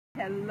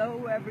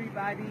Hello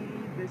everybody,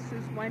 this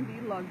is Wendy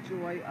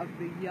Lovejoy of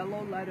the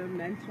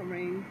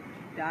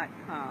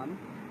YellowLetterMentoring.com,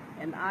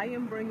 and I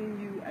am bringing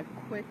you a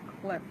quick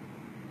clip.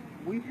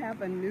 We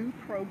have a new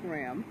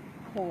program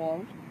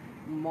called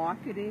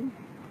Marketing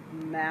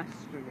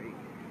Mastery,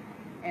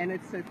 and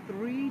it's a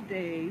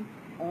 3-day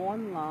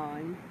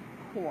online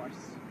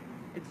course.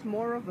 It's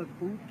more of a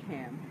boot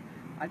camp.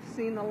 I've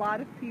seen a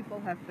lot of people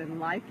have been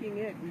liking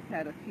it. We've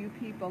had a few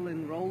people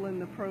enroll in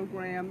the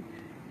program,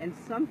 and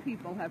some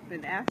people have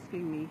been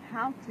asking me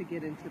how to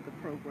get into the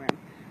program.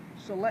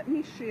 So let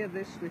me share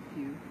this with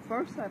you.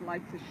 First, I'd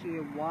like to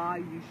share why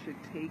you should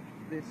take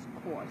this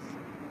course.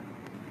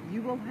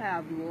 You will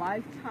have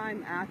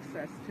lifetime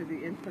access to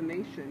the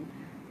information,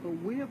 but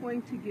we are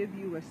going to give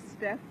you a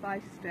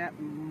step-by-step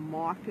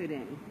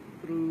marketing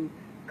through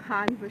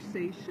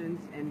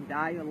conversations and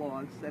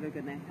dialogues that are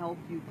going to help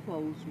you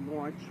close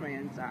more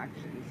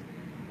transactions.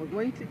 We're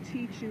going to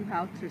teach you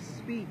how to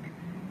speak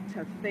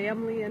to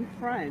family and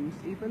friends,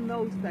 even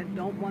those that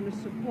don't want to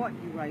support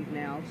you right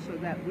now, so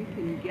that we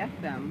can get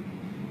them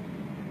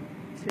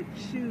to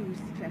choose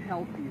to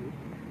help you.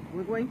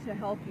 We're going to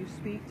help you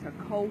speak to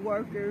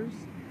co-workers,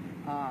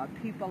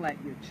 people at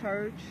your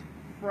church,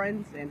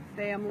 friends and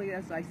family,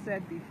 as I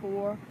said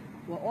before.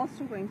 We're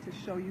also going to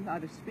show you how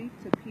to speak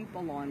to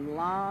people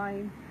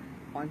online,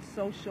 on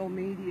social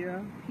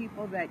media,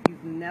 people that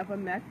you've never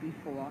met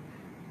before.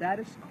 That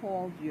is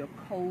called your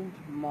cold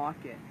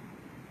market.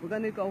 We're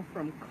going to go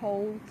from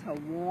cold to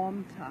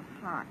warm to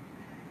hot.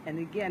 And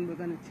again, we're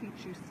going to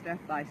teach you step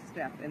by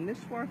step. And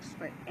this works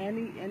for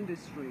any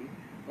industry,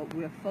 but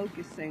we're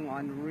focusing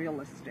on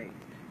real estate.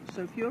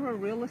 So if you're a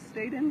real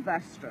estate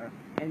investor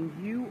and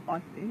you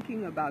are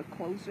thinking about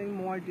closing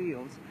more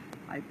deals,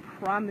 I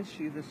promise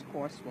you this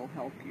course will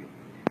help you.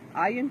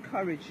 I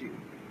encourage you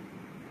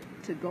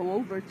to go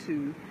over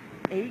to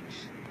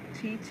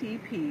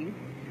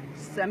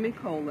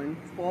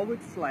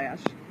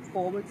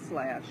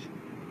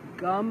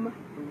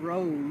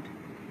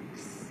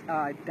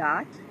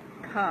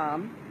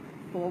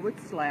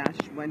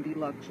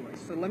Lovejoy.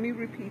 So let me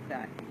repeat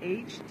that.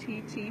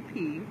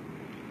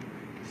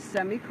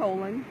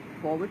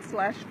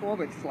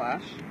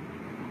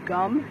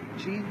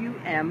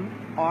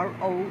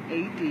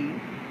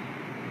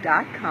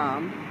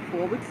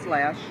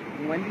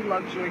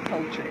 Lovejoy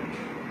Coaching,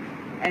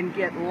 and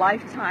get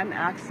lifetime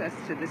access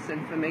to this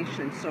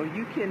information so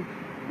you can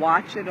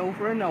watch it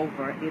over and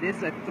over. It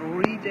is a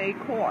 3-day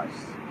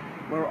course.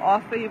 We're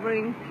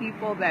offering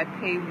people that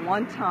pay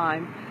one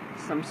time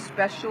some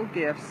special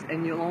gifts,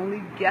 and you'll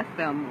only get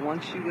them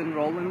once you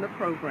enroll in the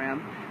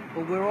program.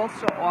 But we're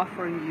also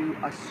offering you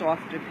a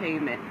softer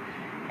payment.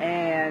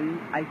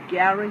 And I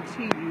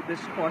guarantee you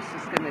this course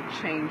is going to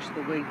change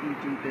the way you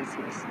do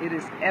business. It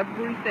is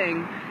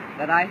everything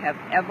that I have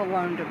ever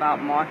learned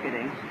about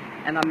marketing.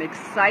 And I'm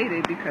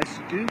excited because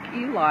Duke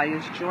Eli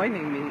is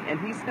joining me, and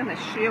he's going to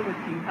share with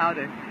you how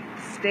to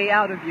stay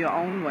out of your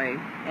own way.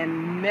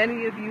 And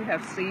many of you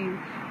have seen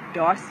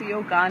Darcy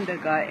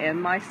Ogandaga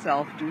and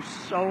myself do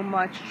so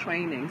much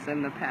trainings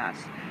in the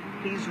past.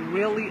 He's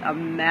really a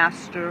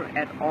master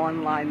at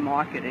online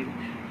marketing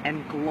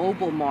and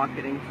global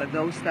marketing for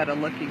those that are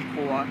looking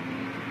for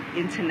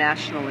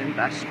international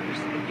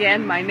investors.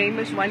 Again, my name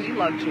is Wendy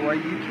Lovejoy.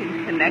 You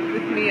can connect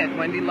with me at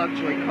Wendy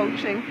Lovejoy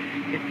Coaching.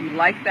 If you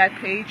like that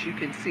page, you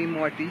can see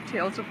more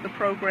details of the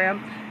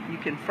program. You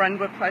can friend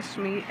request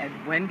me at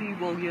Wendy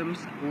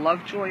Williams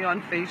Lovejoy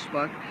on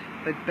Facebook.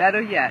 But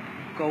better yet,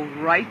 go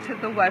right to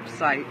the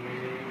website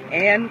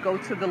and go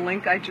to the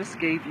link I just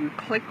gave you.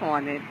 Click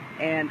on it,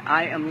 and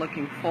I am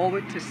looking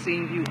forward to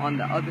seeing you on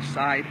the other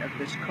side of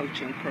this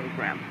coaching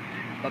program.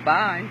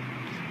 Bye-bye.